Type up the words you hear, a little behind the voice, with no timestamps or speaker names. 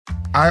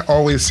I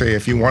always say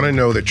if you want to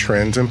know the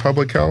trends in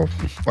public health,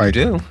 like,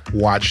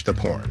 watch the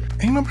porn.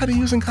 Ain't nobody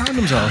using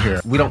condoms out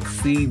here. We don't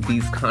see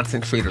these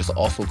content creators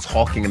also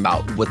talking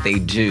about what they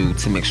do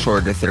to make sure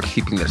that they're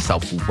keeping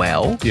themselves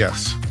well.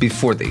 Yes.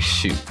 Before they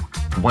shoot.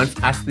 Once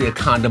I see a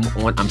condom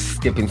on, I'm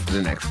skipping to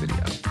the next video.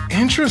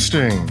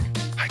 Interesting.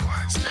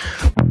 Likewise.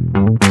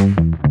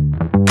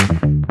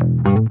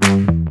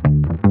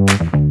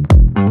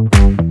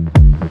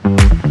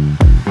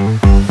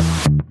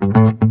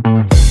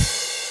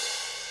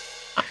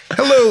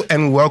 Hello,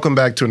 and welcome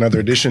back to another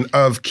edition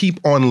of Keep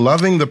On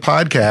Loving the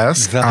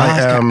podcast. I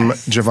am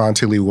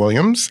Javontae Lee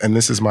Williams, and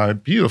this is my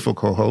beautiful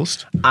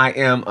co-host. I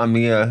am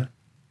Ahmea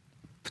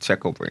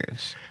Pacheco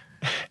Branch.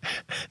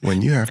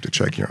 When you have to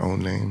check your own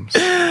names.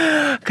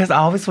 Because I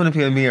always want to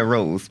be Ahmea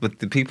Rose, but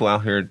the people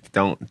out here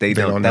don't.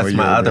 That's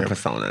my other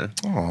persona.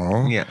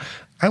 Aw. Yeah.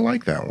 I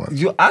like that one.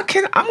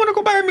 I'm going to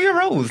go by Ahmea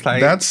Rose.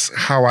 Like, that's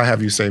how I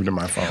have you saved in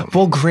my phone.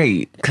 Well,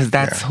 great, because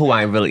that's who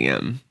I really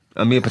am.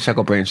 Ahmea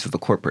Pacheco Branch is the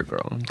corporate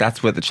girl.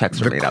 That's where the checks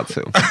are made out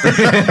to.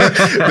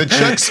 The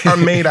checks are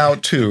made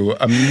out to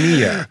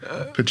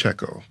Ahmea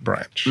Pacheco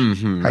Branch,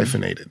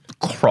 hyphenated.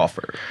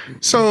 Crawford.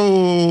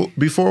 So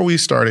before we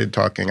started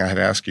talking, I had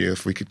asked you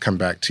if we could come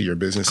back to your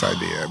business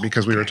idea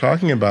because we were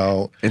talking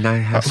about and I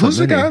have who's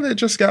the guy that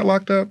just got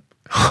locked up?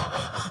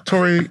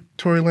 Tory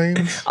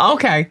Lanez.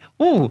 Okay.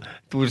 Ooh,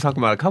 we were talking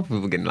about a couple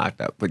people getting locked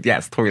up, but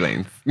yes, Tory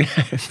Lanez.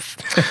 Yes.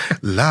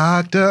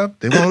 Locked up,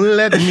 they won't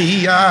let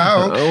me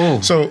out.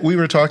 Oh. So we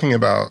were talking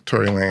about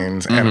Tory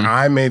Lanez, and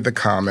I made the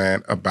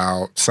comment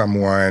about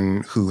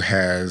someone who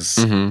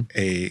has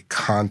a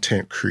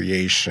content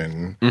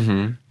creation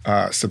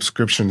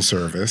subscription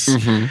service.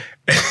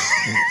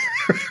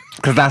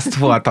 Because that's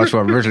who I thought you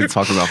were originally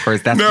talking about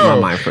first. That's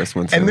my first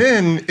one, too. And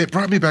then it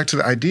brought me back to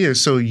the idea.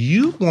 So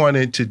you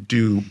wanted to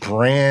do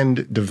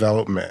brand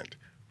development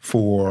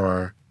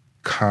for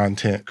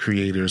content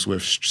creators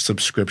with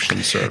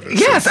subscription services.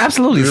 Yes,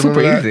 absolutely.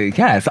 Super that? Easy.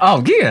 Yes.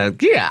 Oh, yeah.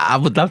 Yeah, I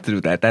would love to do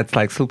that. That's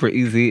like super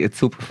easy. It's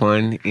super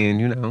fun. And,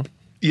 you know.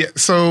 Yeah.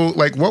 So,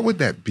 like, what would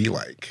that be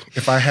like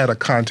if I had a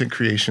content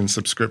creation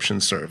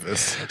subscription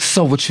service?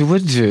 So what you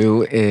would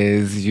do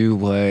is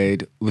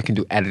we can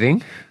do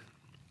editing.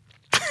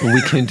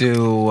 We can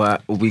do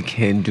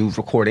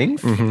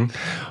recordings,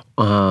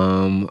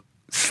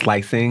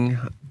 slicing,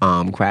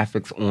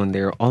 graphics on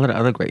there, all of the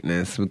other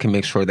greatness. We can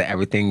make sure that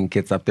everything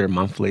gets up there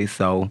monthly.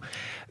 So,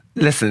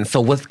 listen.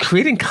 So with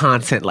creating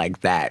content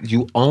like that,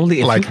 you only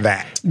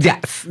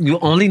you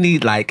only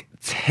need like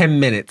 10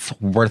 minutes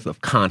worth of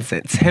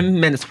content. 10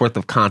 minutes worth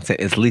of content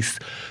is at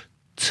least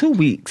 2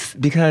 weeks,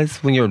 because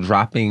when you're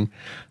dropping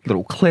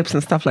little clips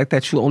and stuff like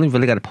that, you only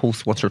really got to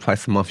post once or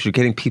twice a month. You're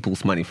getting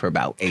people's money for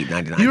about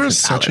 $8.99. You're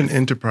such an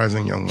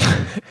enterprising young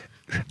woman.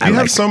 You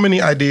have so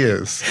many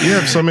ideas.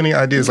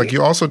 Like,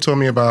 you also told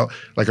me about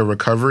like a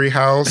recovery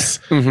house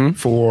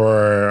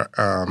for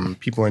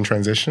people in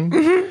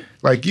transition.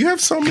 Like, you have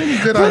so many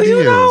good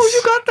ideas.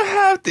 You got to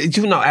have,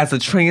 as a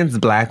trans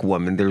Black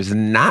woman, there's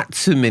not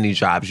too many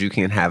jobs you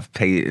can have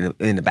paid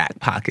in the back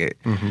pocket,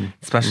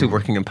 especially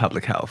working in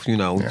public health. You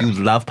know, you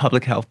love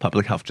public health.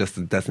 Public health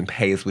just doesn't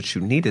pay as what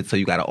you needed. So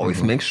you got to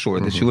always make sure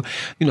that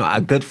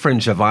a good friend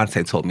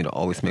Javontae told me to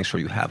always make sure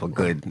you have a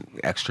good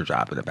extra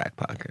job in the back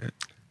pocket.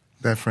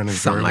 That friend is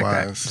Something very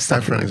like wise. That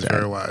That friend is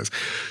very wise.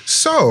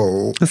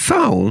 So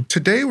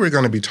today we're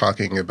going to be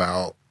talking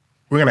about,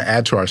 we're going to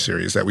add to our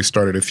series that we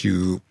started a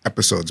few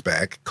episodes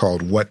back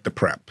called What the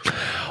PrEP.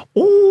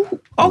 Ooh,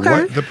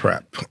 okay. What the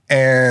PrEP.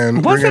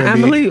 And was it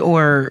Emily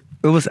or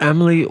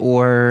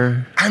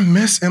I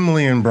miss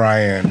Emily and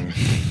Brian.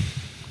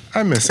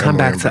 Come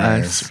back to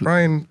us.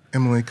 Brian,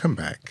 Emily, come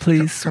back.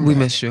 Please, we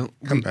miss you.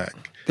 Come back.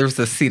 There's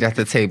a seat at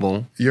the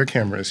table. Your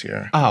camera is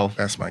here. Oh.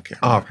 That's my camera.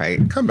 All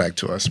right. Come back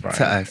to us, Brian.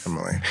 To us.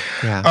 Emily.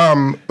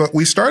 Yeah. But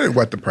we started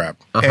What the PrEP,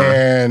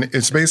 and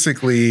it's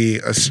basically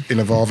an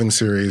evolving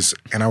series,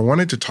 and I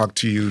wanted to talk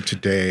to you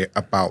today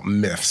about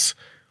myths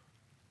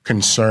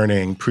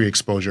concerning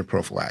pre-exposure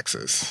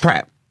prophylaxis.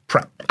 PrEP.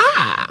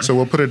 So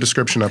we'll put a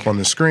description up on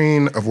the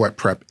screen of what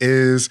PrEP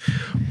is,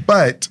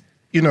 but,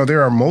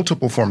 there are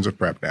multiple forms of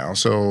PrEP now.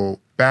 So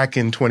back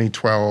in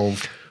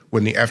 2012,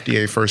 when the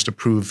FDA first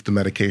approved the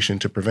medication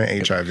to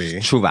prevent HIV.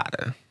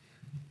 Truvada.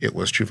 It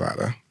was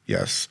Truvada,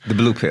 yes. The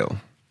blue pill.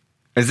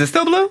 Is it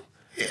still blue?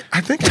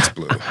 I think it's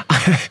blue.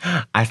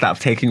 I stopped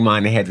taking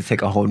mine and had to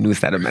take a whole new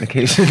set of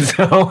medications.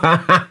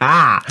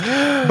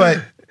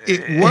 But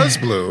it was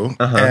blue,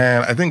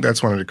 and I think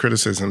that's one of the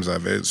criticisms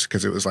of it, is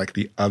because it was like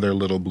the other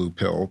little blue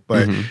pill.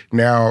 But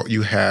now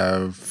you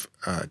have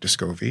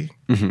Descovy.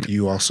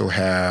 You also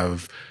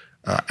have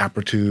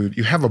Apretude.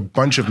 You have a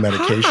bunch of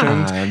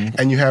medications,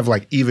 and you have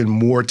like even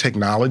more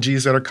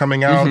technologies that are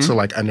coming out. So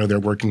like, I know they're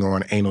working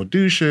on anal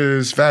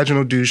douches,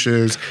 vaginal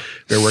douches.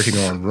 They're working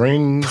on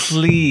rings.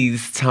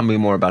 Please tell me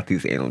more about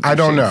these anal douches. I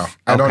don't know.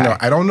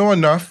 I don't know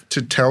enough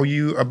to tell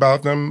you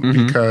about them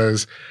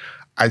because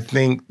I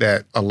think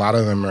that a lot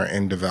of them are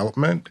in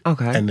development.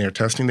 Okay. And they're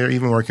testing. They're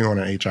even working on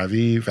an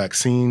HIV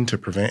vaccine to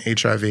prevent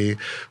HIV.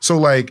 So,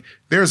 like,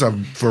 there's a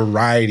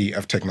variety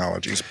of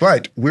technologies.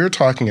 But we're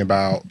talking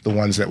about the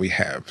ones that we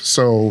have.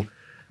 So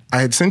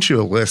I had sent you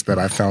a list that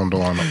I found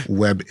on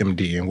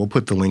WebMD, and we'll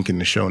put the link in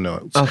the show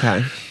notes.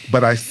 Okay.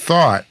 But I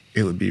thought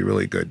it would be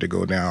really good to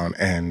go down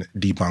and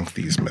debunk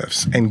these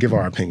myths and give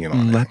our opinion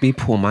on it. Let me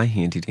pull my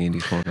handy-dandy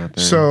phone out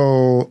there.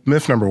 So,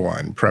 myth number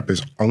 1, PrEP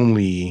is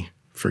only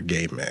for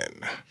gay men.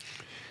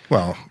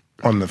 Well,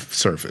 on the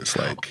surface,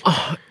 like.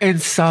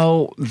 And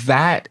so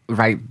that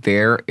right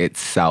there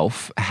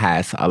itself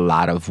has a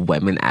lot of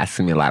women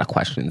asking me a lot of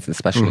questions,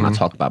 especially when I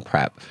talk about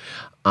PrEP.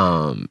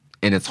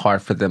 And it's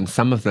hard for them,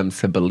 some of them,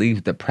 to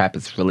believe that PrEP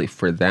is really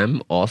for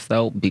them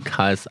also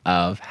because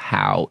of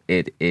how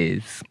it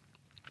is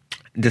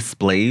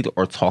displayed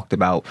or talked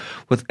about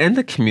within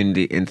the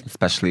community, and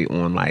especially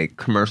on like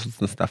commercials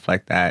and stuff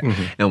like that.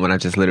 And when I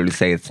just literally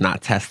say it's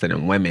not tested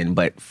in women,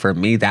 but for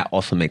me, that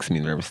also makes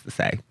me nervous to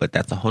say. But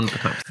that's a whole other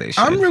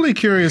conversation. I'm really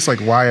curious, like,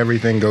 why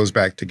everything goes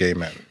back to gay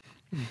men.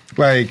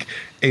 Like,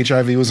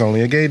 HIV was only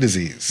a gay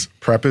disease.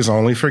 PrEP is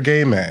only for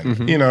gay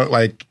men. You know,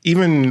 like,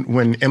 even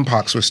when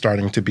Mpox was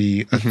starting to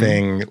be a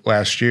thing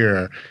last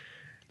year,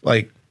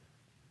 like,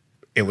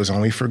 it was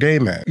only for gay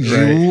men.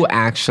 You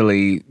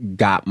actually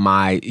got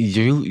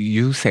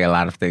you say a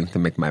lot of things to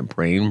make my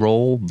brain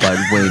roll, but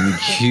when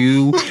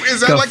you...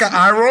 Is that like an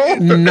eye roll?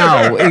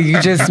 No,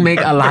 you just make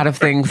a lot of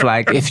things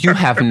like, if you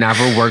have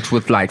never worked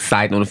with, like,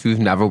 side note, if you've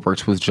never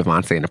worked with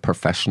Javontae in a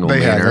professional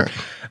manner...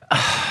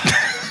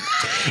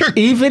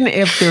 Even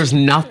if there's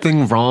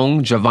nothing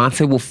wrong,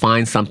 Javontae will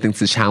find something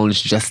to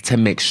challenge just to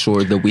make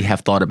sure that we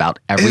have thought about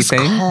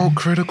everything. It's called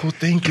critical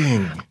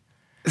thinking.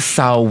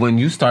 So when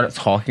you started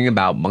talking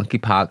about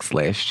monkeypox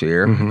last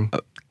year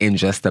and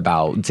just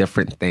about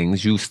different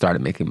things, you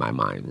started making my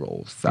mind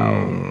roll.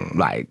 So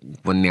like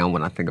when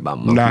I think about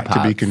monkeypox. Not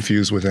to be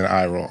confused with an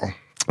eye roll.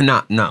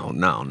 No.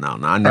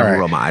 I never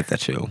roll my eyes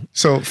at you.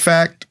 So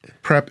fact,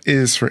 PrEP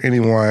is for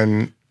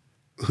anyone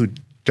who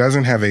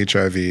doesn't have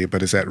HIV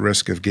but is at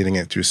risk of getting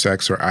it through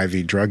sex or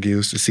IV drug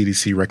use. The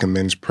CDC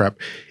recommends PrEP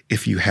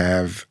if you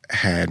have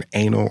had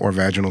anal or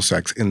vaginal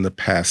sex in the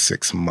past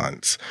 6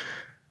 months.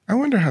 I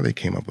wonder how they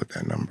came up with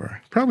that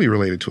number. Probably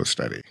related to a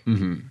study.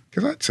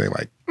 Because I'd say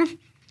like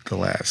the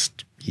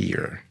last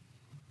year.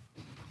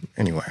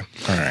 Anyway,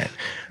 all right.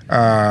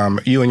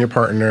 You and your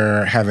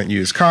partner haven't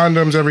used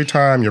condoms every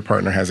time your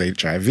partner has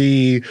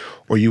HIV,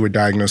 or you were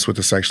diagnosed with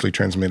a sexually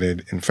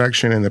transmitted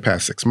infection in the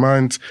past 6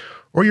 months,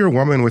 or you're a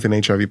woman with an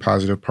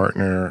HIV-positive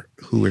partner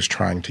who is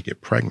trying to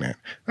get pregnant.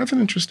 That's an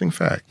interesting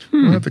fact.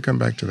 We'll have to come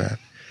back to that.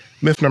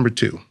 Myth number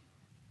 2.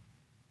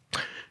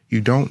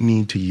 You don't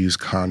need to use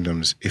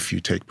condoms if you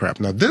take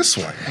PrEP. Now, this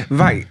one.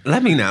 Right.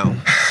 Let me know.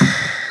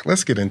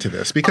 Let's get into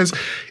this. Because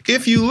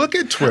if you look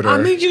at Twitter. I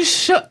mean, you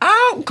should.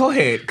 Oh, go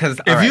ahead.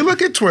 If you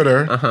look at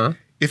Twitter,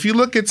 if you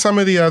look at some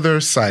of the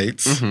other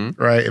sites,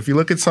 right? If you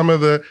look at some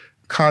of the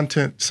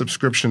content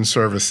subscription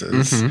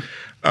services,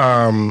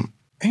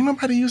 ain't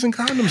nobody using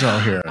condoms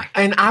out here.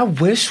 And I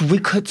wish we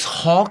could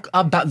talk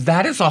about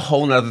that. Is a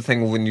whole nother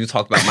thing when you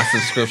talk about my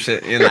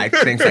subscription and like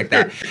things like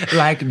that.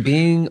 Like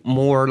being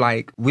more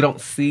like, we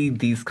don't see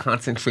these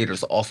content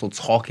creators also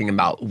talking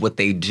about what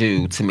they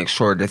do to make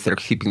sure that they're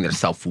keeping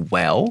themselves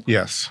well.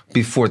 Yes.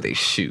 Before they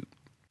shoot.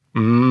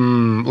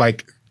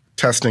 Like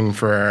testing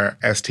for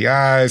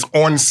STIs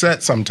on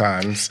set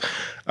sometimes.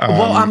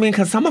 Well, I mean,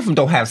 because some of them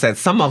don't have sex.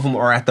 Some of them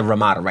are at the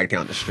Ramada right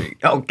down the street.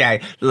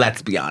 Okay,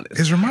 let's be honest.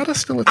 Is Ramada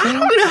still a thing? I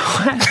don't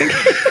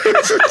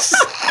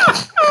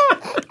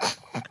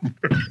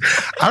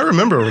know. I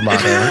remember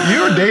Ramada.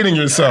 You were dating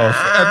yourself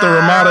at the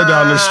Ramada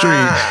down the street.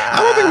 I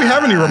don't think we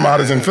have any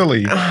Ramadas in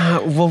Philly.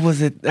 What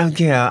was it?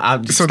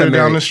 So they're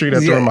down the street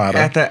at the Ramada.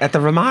 At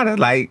the Ramada,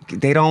 like,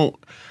 they don't...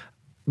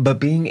 But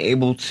being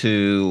able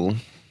to...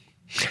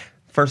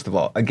 First of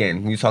all,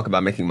 again, when you talk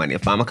about making money,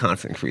 if I'm a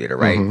content creator,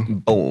 right?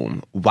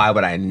 Boom. Why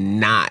would I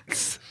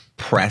not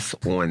press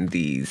on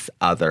these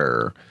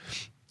other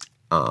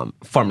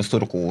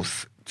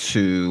pharmaceuticals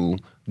to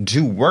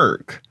do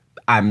work?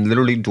 I'm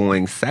literally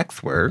doing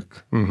sex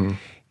work.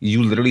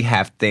 You literally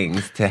have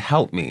things to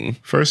help me.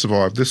 First of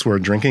all, if this were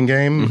a drinking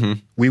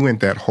game, we went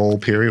that whole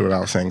period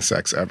without saying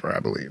sex ever, I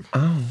believe.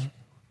 Oh.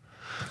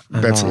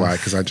 That's a lie,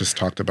 because I just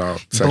talked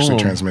about sexually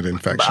transmitted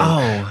infection.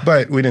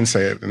 But we didn't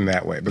say it in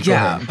that way. But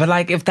yeah, but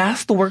like if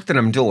that's the work that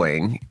I'm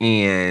doing,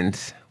 and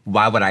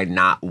why would I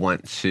not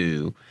want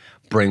to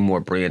bring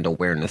more brand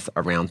awareness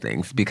around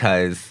things?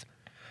 Because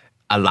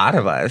a lot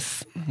of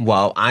us,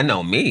 well, I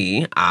know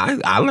me,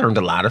 I learned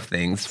a lot of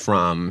things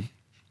from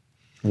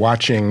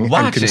watching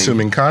and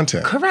consuming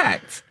content.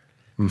 Correct.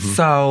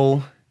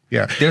 So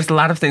there's a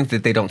lot of things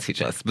that they don't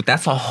teach us, but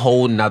that's a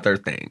whole nother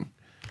thing.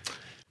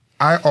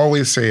 I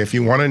always say, if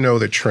you want to know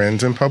the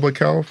trends in public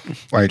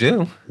health, like,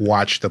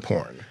 watch the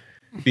porn.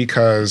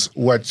 Because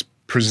what's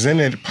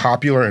presented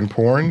popular in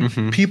porn,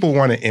 people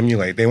want to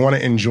emulate. They want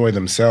to enjoy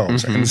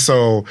themselves. And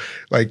so,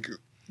 like,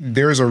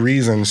 there's a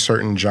reason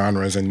certain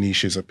genres and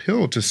niches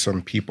appeal to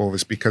some people.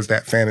 Is because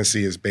that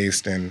fantasy is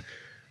based in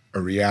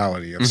a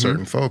reality of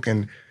certain folk.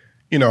 And,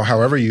 you know,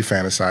 however you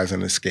fantasize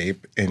and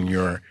escape in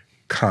your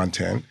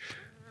content,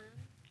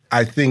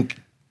 I think,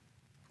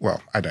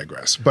 well, I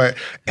digress, but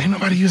ain't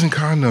nobody using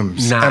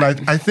condoms.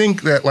 And I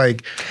think that,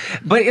 like...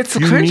 But it's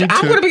cringy.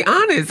 I'm going to be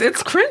honest.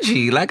 It's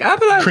cringy. Like, I'll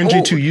be like...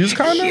 Cringy to use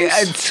condoms?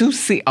 Yeah, to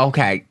see...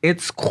 Okay,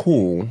 it's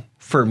cool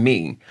for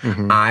me.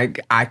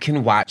 I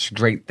can watch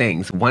great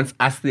things. Once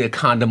I see a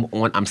condom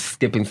on, I'm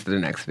skipping to the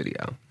next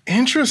video.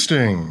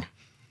 Interesting.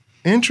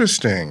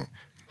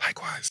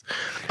 Likewise.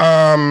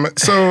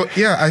 So,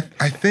 yeah,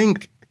 I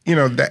think, you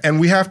know, that, and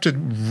we have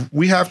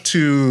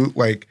to,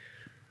 like,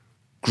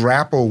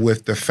 grapple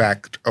with the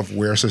fact of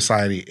where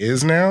society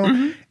is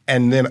now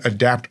and then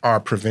adapt our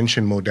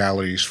prevention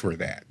modalities for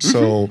that.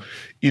 So,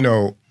 you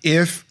know,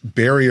 if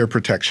barrier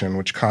protection,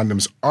 which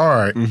condoms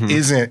are,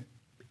 isn't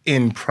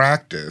in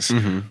practice,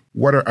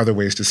 what are other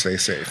ways to stay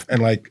safe?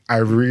 And like, I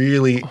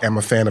really am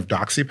a fan of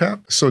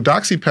DoxyPep. So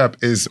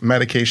DoxyPep is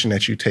medication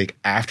that you take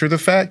after the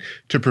fact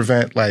to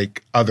prevent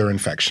like other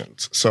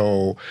infections.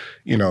 So,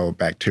 you know,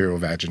 bacterial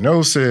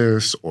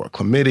vaginosis or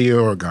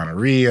chlamydia or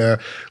gonorrhea,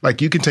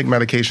 like you can take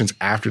medications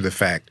after the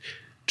fact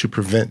to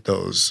prevent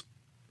those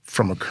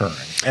from occurring.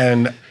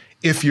 And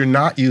if you're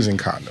not using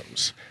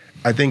condoms,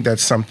 I think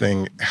that's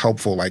something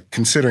helpful, like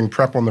considering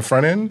PrEP on the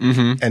front end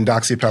and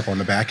DoxyPep on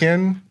the back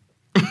end.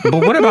 But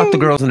what about the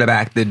girls in the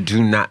back that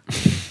do not?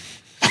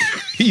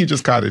 You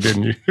just caught it,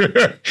 didn't you?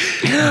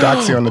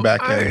 Doxy on the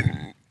back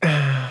end.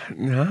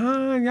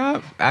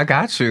 Yeah, I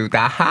got you.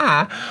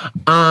 Aha.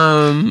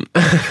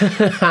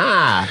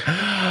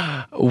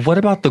 What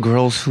about the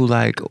girls who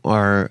like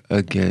are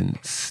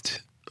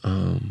against?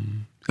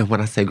 And when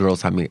I say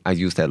girls, I mean I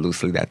use that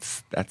loosely.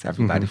 That's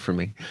everybody for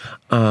me.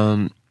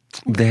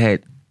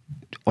 That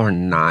are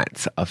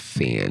not a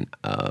fan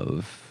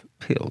of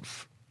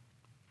pills.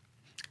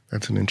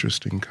 That's an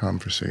interesting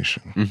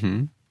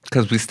conversation.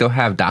 Because we still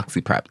have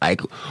DoxyPrep. Like,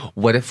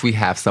 what if we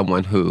have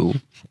someone who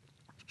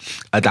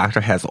a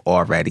doctor has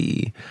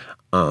already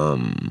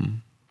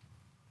gotten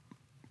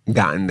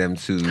them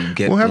to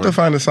get... We'll have to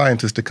find a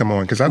scientist to come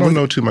on, because I don't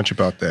know too much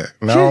about that.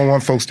 And I don't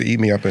want folks to eat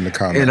me up in the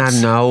comments. And I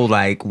know,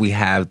 like, we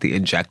have the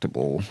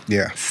injectable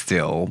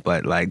still,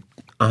 but, like,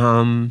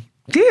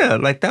 yeah,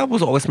 like, that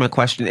was always my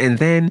question. And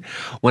then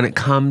when it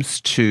comes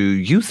to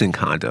using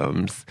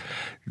condoms,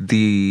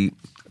 the...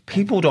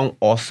 people don't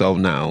also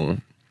know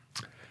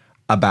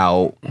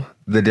about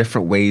the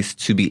different ways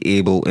to be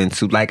able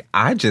into, like,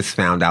 I just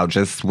found out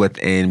just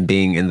within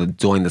being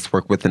doing this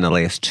work within the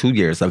last 2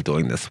 years of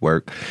doing this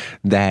work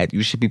that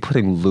you should be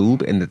putting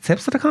lube in the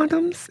tips of the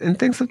condoms and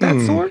things of that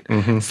sort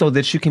so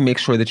that you can make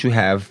sure that you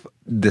have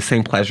the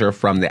same pleasure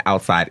from the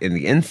outside and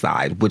the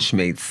inside, which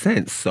made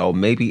sense. So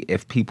maybe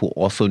if people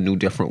also knew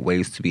different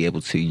ways to be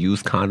able to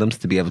use condoms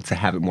to be able to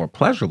have it more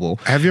pleasurable.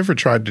 Have you ever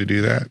tried to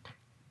do that?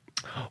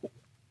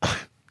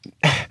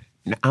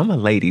 I'm a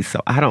lady, so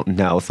I don't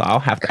know. So I'll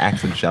have to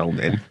ask a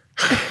gentleman.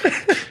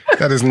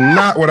 That is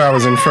not what I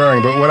was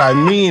inferring. But what I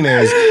mean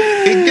is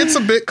it gets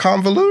a bit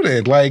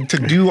convoluted. Like to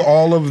do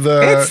all of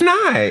the... It's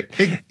not.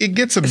 It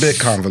gets a bit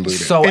convoluted.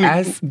 So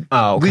okay.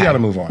 We got to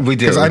move on. We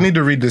do. Because I need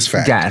to read this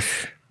fact.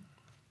 Yes.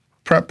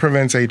 PrEP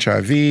prevents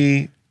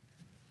HIV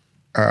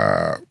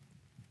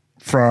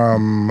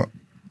from...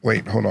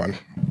 Wait, hold on.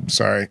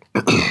 Sorry.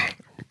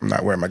 I'm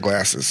not wearing my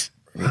glasses.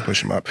 Let me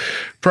push them up.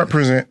 PrEP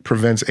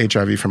prevents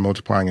HIV from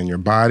multiplying in your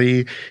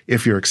body.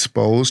 If you're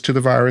exposed to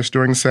the virus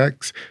during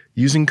sex,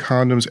 using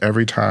condoms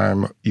every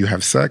time you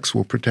have sex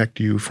will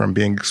protect you from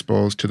being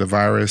exposed to the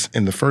virus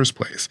in the first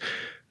place.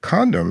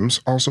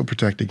 Condoms also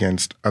protect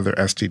against other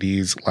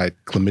STDs like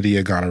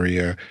chlamydia,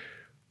 gonorrhea,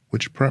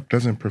 which PrEP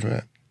doesn't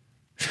prevent.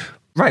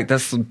 Right.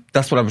 That's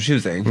what I was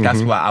using.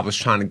 That's what I was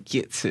trying to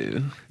get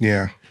to.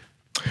 Yeah.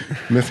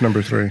 Myth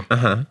number 3.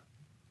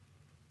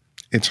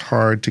 It's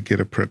hard to get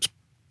a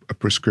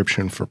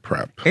prescription for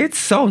PrEP. It's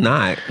so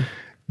not.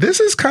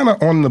 This is kind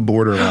of on the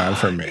borderline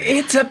for me.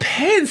 It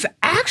depends.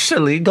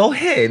 Actually, go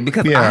ahead.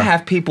 Because I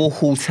have people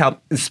who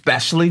tell,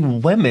 especially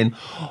women,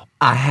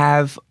 I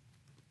have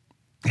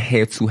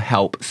had to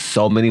help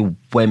so many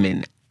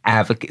women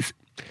advocates,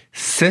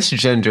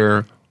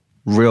 cisgender,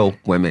 real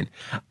women.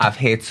 I've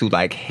had to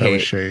like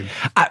hit shade.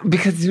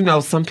 Because you know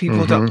some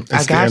people don't. It's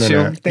I got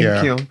you.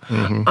 Thank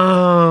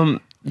you.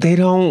 They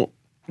don't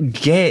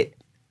get.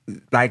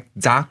 Like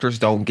doctors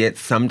don't get.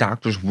 Some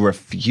doctors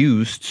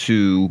refuse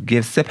to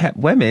give CPAP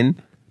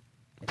women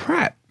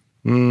PrEP,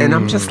 and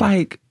I'm just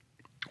like,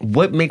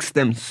 what makes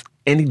them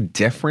any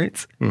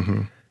different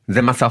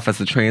than myself as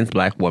a trans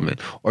black woman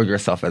or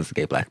yourself as a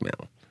gay black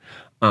male?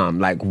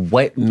 Like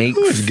what makes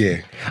who is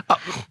gay?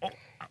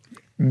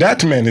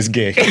 That man is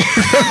gay.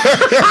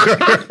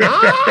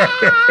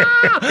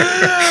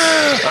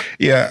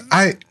 Yeah,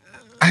 I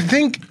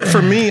think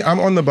for me, I'm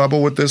on the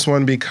bubble with this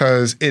one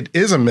because it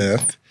is a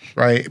myth.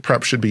 Right,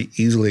 PrEP should be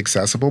easily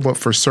accessible, but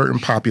for certain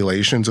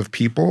populations of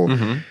people,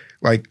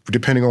 like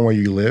depending on where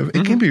you live,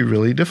 it can be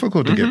really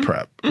difficult to get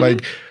PrEP.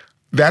 Like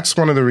that's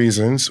one of the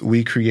reasons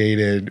we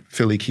created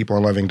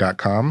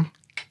PhillyKeepOnLoving.com.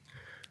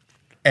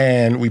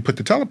 And we put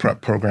the teleprep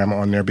program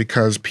on there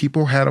because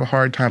people had a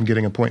hard time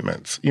getting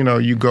appointments. You know,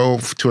 you go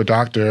to a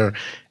doctor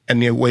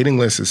and the waiting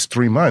list is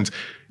 3 months.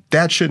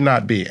 That should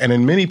not be. And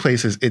in many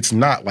places, it's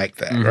not like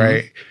that,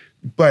 right?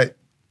 But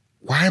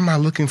why am I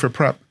looking for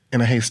PrEP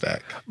in a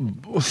haystack?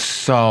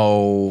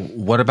 So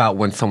what about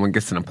when someone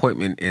gets an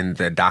appointment and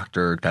the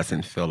doctor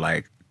doesn't feel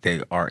like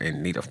they are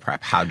in need of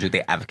PrEP? How do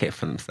they advocate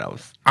for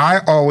themselves?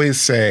 I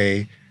always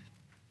say,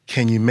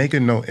 can you make a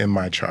note in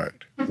my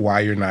chart why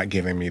you're not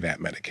giving me that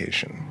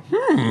medication?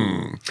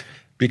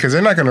 Because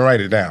they're not going to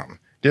write it down.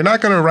 They're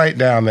not going to write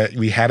down that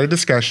we had a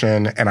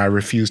discussion and I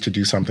refused to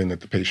do something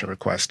that the patient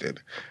requested,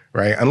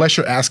 right? Unless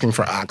you're asking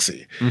for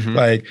oxy.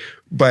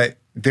 But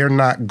they're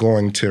not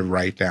going to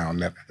write down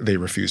that they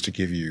refuse to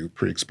give you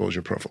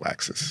pre-exposure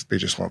prophylaxis. They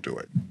just won't do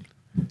it.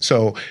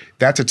 So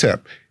that's a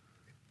tip.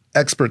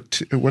 What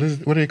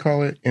do you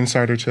call it?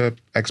 Insider tip,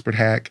 expert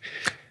hack.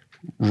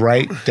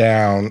 Write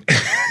down,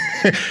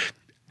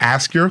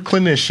 ask your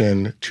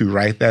clinician to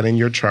write that in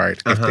your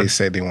chart if they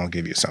say they won't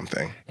give you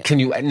something. Can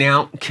you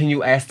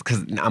ask,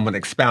 because I'm going to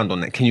expound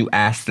on that. Can you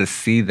ask to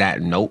see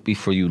that note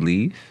before you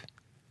leave?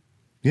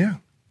 Yeah.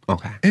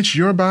 Okay. It's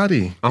your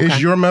body. Okay.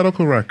 It's your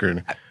medical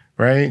record,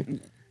 right?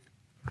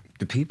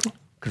 The people?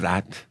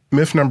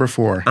 Myth number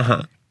 4.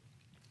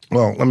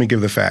 Well, let me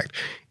give the fact.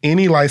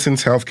 Any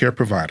licensed healthcare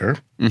provider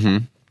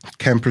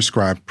can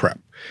prescribe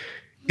PrEP.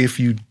 If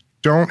you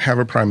don't have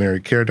a primary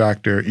care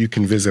doctor, you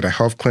can visit a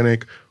health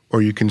clinic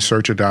or you can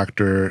search a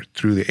doctor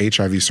through the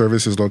HIV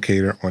services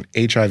locator on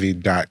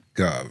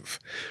hiv.gov.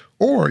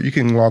 Or you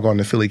can log on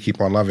to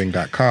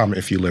phillykeeponloving.com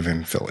if you live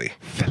in Philly.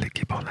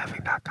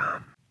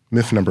 phillykeeponloving.com.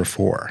 Myth number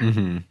 4.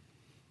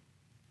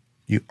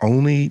 You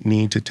only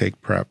need to take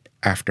PrEP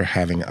after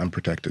having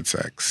unprotected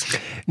sex.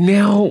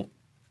 Now,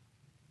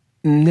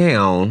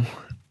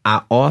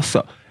 I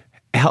also...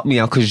 Help me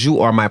out, because you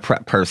are my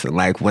PrEP person.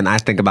 Like, when I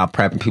think about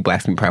PrEP and people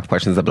ask me PrEP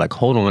questions, I'll be like,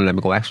 hold on, let me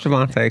go ask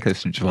Javontae,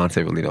 because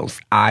Javontae really knows.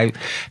 I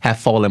have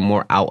fallen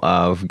more out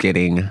of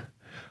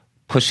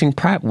pushing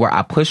PrEP, where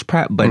I push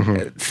PrEP,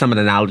 but some of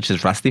the knowledge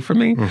is rusty for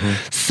me.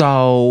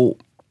 So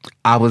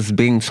I was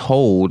being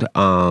told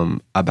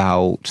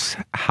about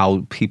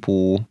how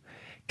people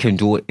can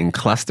do it in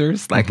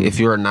clusters. Like, if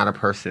you're not a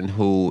person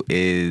who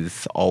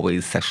is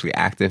always sexually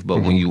active,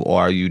 but when you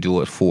are, you do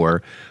it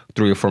for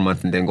 3 or 4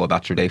 months and then go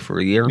about your day for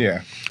a year.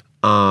 Yeah.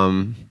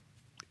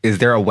 Is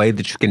there a way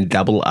that you can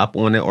double up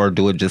on it or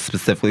do it just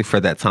specifically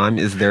for that time?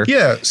 Is there?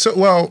 Yeah. So,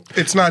 well,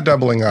 it's not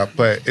doubling up,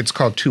 but it's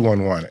called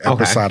 2-on-1,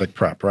 episodic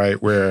PrEP, right?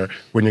 Where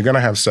when you're going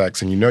to have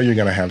sex and you know you're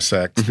going to have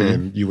sex,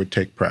 then you would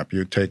take PrEP. You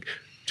would take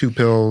 2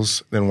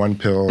 pills, then 1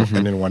 pill,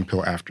 and then 1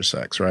 pill after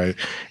sex, right?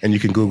 And you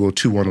can Google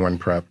 2-on-1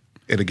 PrEP.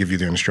 It'll give you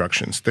the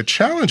instructions. The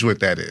challenge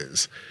with that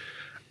is,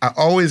 I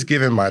always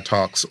give in my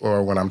talks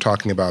or when I'm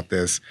talking about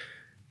this,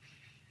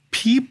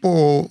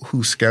 people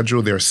who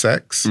schedule their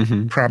sex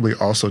probably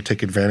also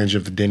take advantage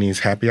of the Denny's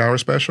happy hour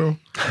special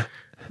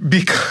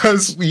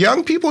because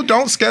young people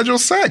don't schedule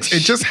sex.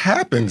 It just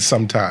happens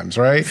sometimes,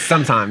 right?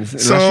 Sometimes,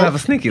 unless you have a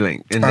sneaky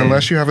link.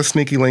 Unless you have a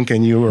sneaky link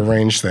and you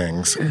arrange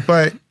things.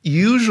 But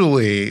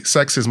usually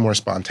sex is more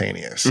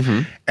spontaneous.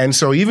 And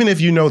so even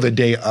if you know the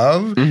day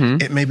of,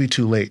 it may be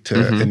too late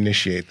to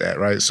initiate that,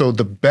 right? So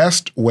the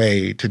best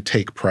way to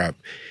take PrEP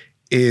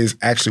is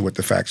actually what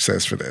the fact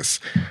says for this.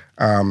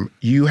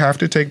 You have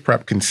to take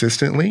PrEP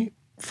consistently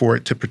for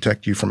it to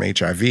protect you from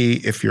HIV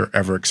if you're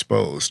ever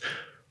exposed.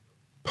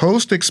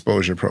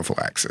 Post-exposure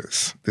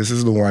prophylaxis, this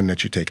is the one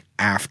that you take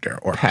after,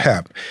 or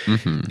PEP,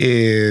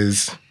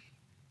 is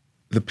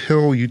the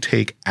pill you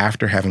take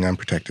after having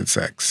unprotected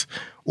sex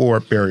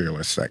or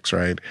barrierless sex,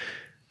 right?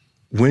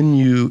 When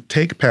you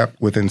take PEP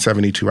within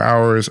 72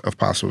 hours of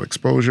possible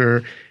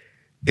exposure,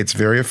 it's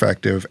very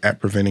effective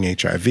at preventing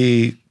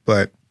HIV,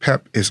 but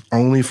PEP is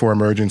only for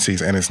emergencies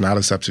and it's not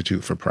a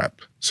substitute for PrEP.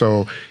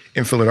 So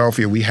in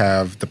Philadelphia, we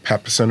have the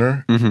PEP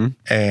Center,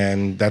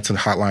 and that's a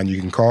hotline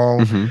you can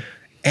call.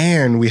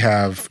 And we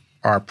have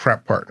our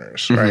PrEP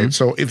partners, right?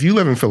 So if you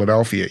live in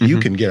Philadelphia,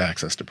 you can get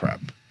access to PrEP.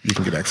 You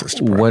can get access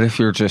to PrEP. What if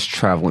you're just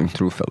traveling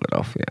through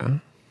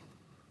Philadelphia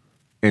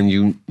and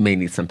you may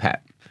need some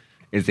PEP?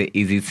 Is it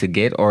easy to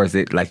get, or is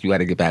it like you got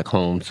to get back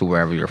home to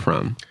wherever you're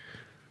from?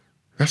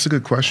 That's a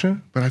good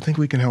question, but I think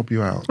we can help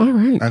you out. All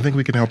right. I think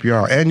we can help you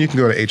out. And you can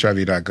go to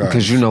hiv.gov.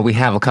 Because we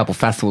have a couple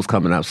festivals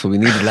coming up, so we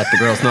need to let the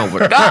girls know.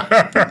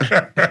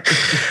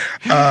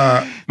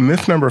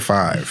 Myth number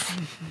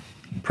 5.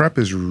 PrEP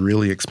is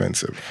really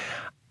expensive.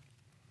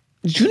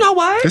 You know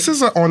what? This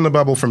is on the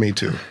bubble for me,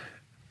 too.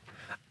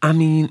 I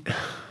mean,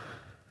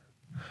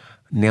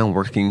 now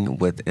working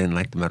within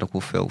like the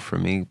medical field for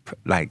me,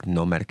 like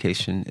no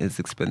medication is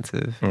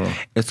expensive.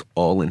 It's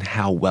all in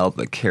how well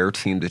the care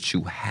team that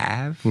you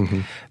have.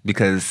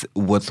 Because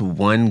with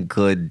one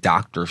good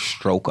doctor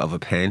stroke of a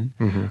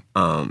pen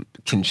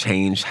can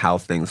change how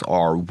things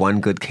are.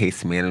 One good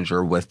case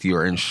manager with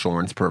your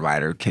insurance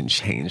provider can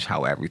change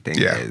how everything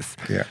is.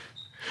 Yeah.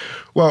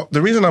 Well,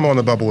 the reason I'm on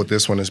the bubble with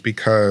this one is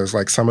because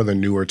like some of the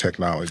newer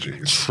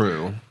technologies.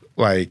 True.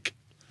 Like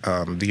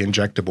the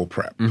injectable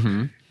PrEP.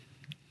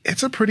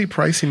 it's a pretty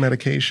pricey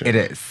medication. It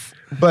is.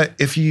 But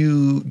if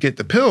you get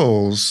the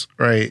pills,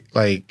 right,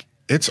 like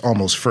it's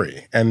almost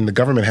free. And the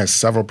government has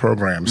several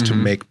programs to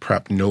make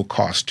PrEP no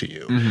cost to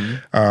you.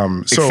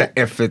 So except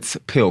if it's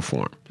pill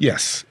form.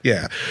 Yes.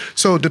 Yeah.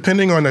 So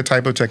depending on the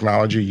type of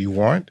technology you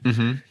want,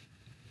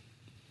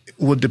 it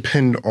will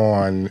depend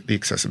on the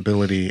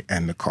accessibility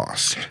and the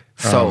cost.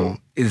 So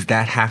does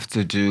that have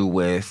to do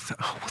with,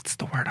 what's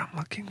the word I'm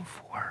looking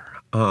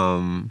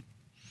for?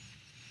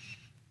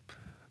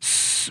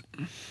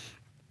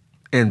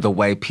 In the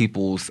way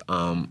people's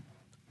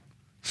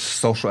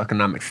social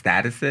economic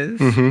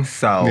statuses.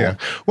 So, yeah.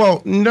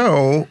 Well,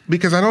 no,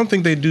 because I don't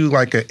think they do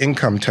like an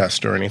income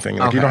test or anything.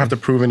 Like you don't have to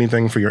prove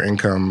anything for your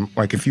income.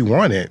 Like if you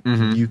want it,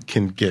 you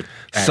can get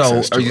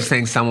access to are you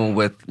saying someone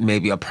with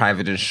maybe a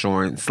private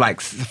insurance,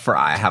 like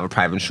I have a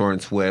private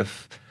insurance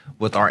with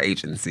our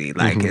agency,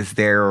 like is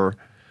there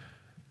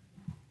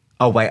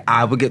a way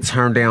I would get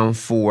turned down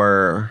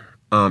for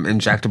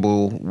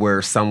injectable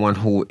where someone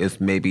who is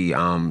maybe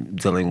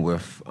dealing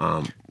with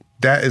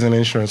that is an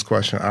insurance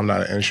question. I'm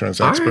not an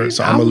insurance expert,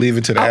 so I'm going to leave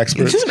it to the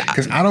experts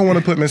because I don't want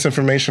to put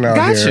misinformation out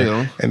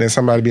here and then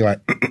somebody be like,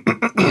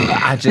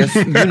 I'll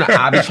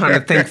be trying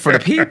to think for the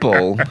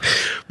people.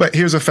 But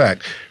here's a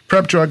fact.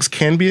 PrEP drugs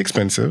can be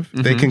expensive.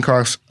 They can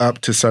cost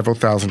up to several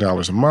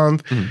 $1,000s a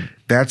month.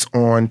 That's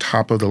on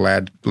top of the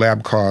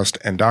lab cost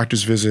and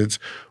doctor's visits,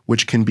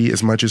 which can be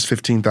as much as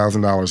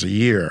 $15,000 a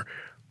year.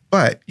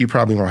 But you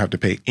probably won't have to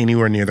pay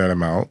anywhere near that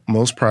amount.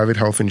 Most private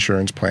health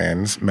insurance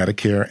plans,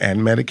 Medicare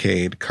and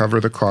Medicaid, cover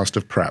the cost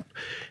of PrEP.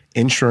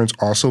 Insurance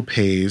also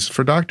pays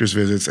for doctor's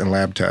visits and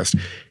lab tests.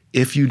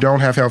 If you don't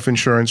have health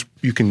insurance,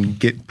 you can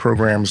get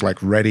programs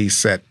like Ready,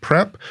 Set,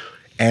 PrEP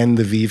and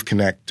the ViiV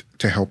Connect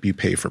to help you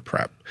pay for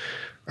PrEP.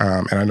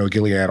 And I know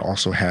Gilead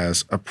also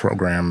has a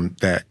program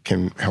that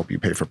can help you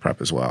pay for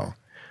PrEP as well.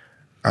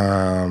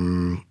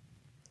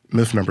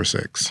 Myth number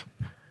 6.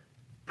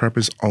 PrEP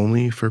is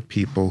only for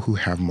people who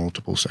have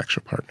multiple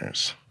sexual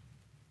partners.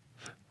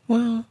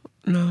 Well,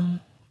 no.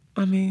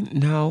 I mean,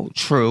 no.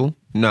 True.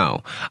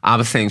 No. I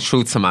was saying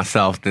true to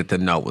myself that the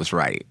no was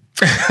right.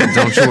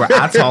 Don't you worry.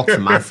 I talk to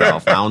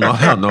myself. I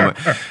don't know.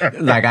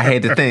 Like, I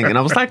had to think. And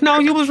I was like, no,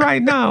 you was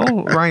right. No,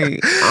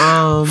 right.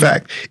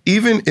 Fact.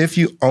 Even if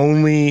you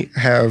only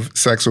have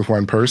sex with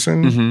one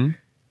person,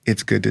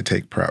 it's good to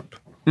take PrEP.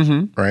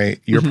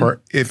 Right?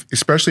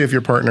 Especially if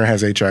your partner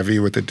has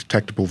HIV with a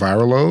detectable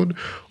viral load,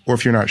 or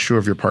if you're not sure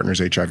of your partner's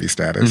HIV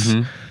status,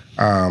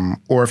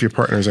 or if your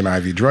partner is an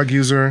IV drug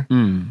user,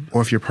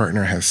 or if your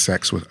partner has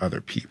sex with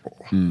other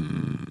people.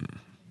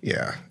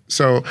 Yeah.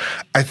 So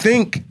I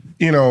think,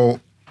 a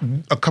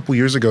couple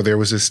years ago, there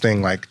was this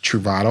thing like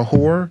Truvada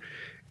whore,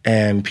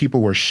 and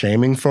people were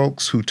shaming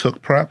folks who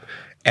took PrEP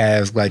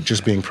as like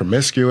just being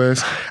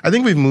promiscuous. I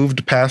think we've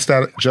moved past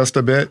that just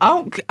a bit.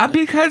 Oh,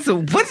 because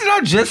what did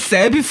I just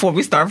say before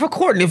we start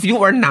recording? If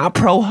you are not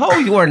pro-ho,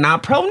 you are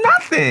not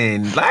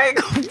pro-nothing. Like,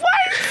 what?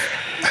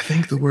 I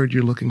think the word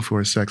you're looking for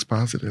is sex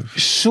positive.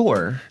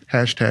 Sure.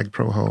 Hashtag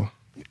pro-ho.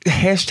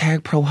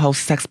 Hashtag pro-ho,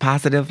 sex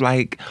positive,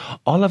 like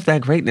all of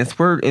that greatness.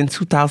 We're in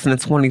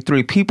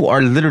 2023. People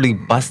are literally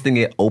busting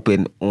it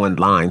open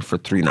online for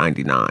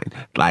 $3.99.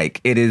 Like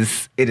it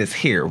is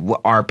here.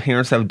 Our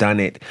parents have done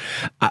it.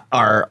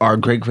 Our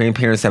great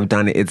grandparents have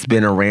done it. It's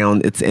been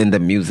around. It's in the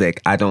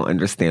music. I don't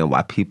understand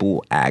why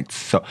people act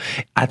so.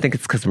 I think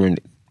it's because we're in.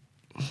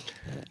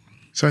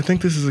 So I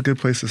think this is a good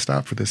place to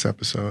stop for this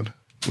episode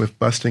with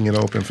busting it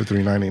open for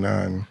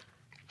 $3.99.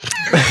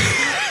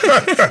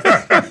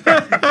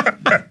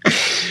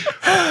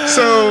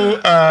 So,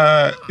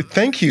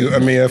 thank you,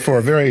 Ahmea, for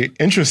a very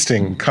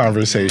interesting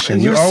conversation.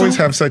 You always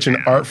have such an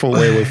artful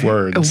way with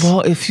words.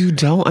 Well, if you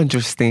don't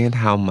understand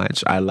how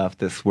much I love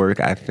this work,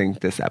 I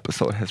think this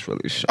episode has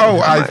really shown.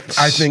 I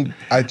think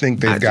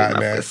they've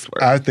gotten it.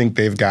 I think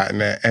they've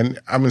gotten it. And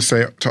I'm going to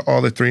say to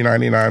all the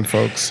 $3.99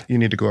 folks, you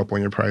need to go up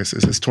on your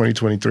prices. It's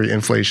 2023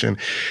 inflation.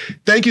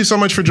 Thank you so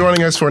much for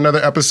joining us for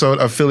another episode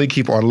of Philly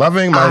Keep On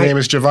Loving. My name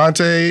is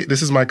Javontae.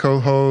 This is my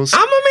co-host.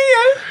 I'm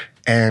Ahmea.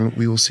 And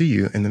we will see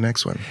you in the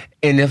next one.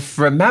 And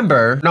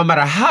remember, no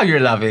matter how you're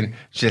loving,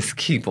 just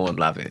keep on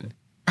loving.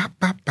 Ba,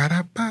 ba, ba,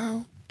 da,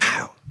 bow.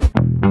 Pow.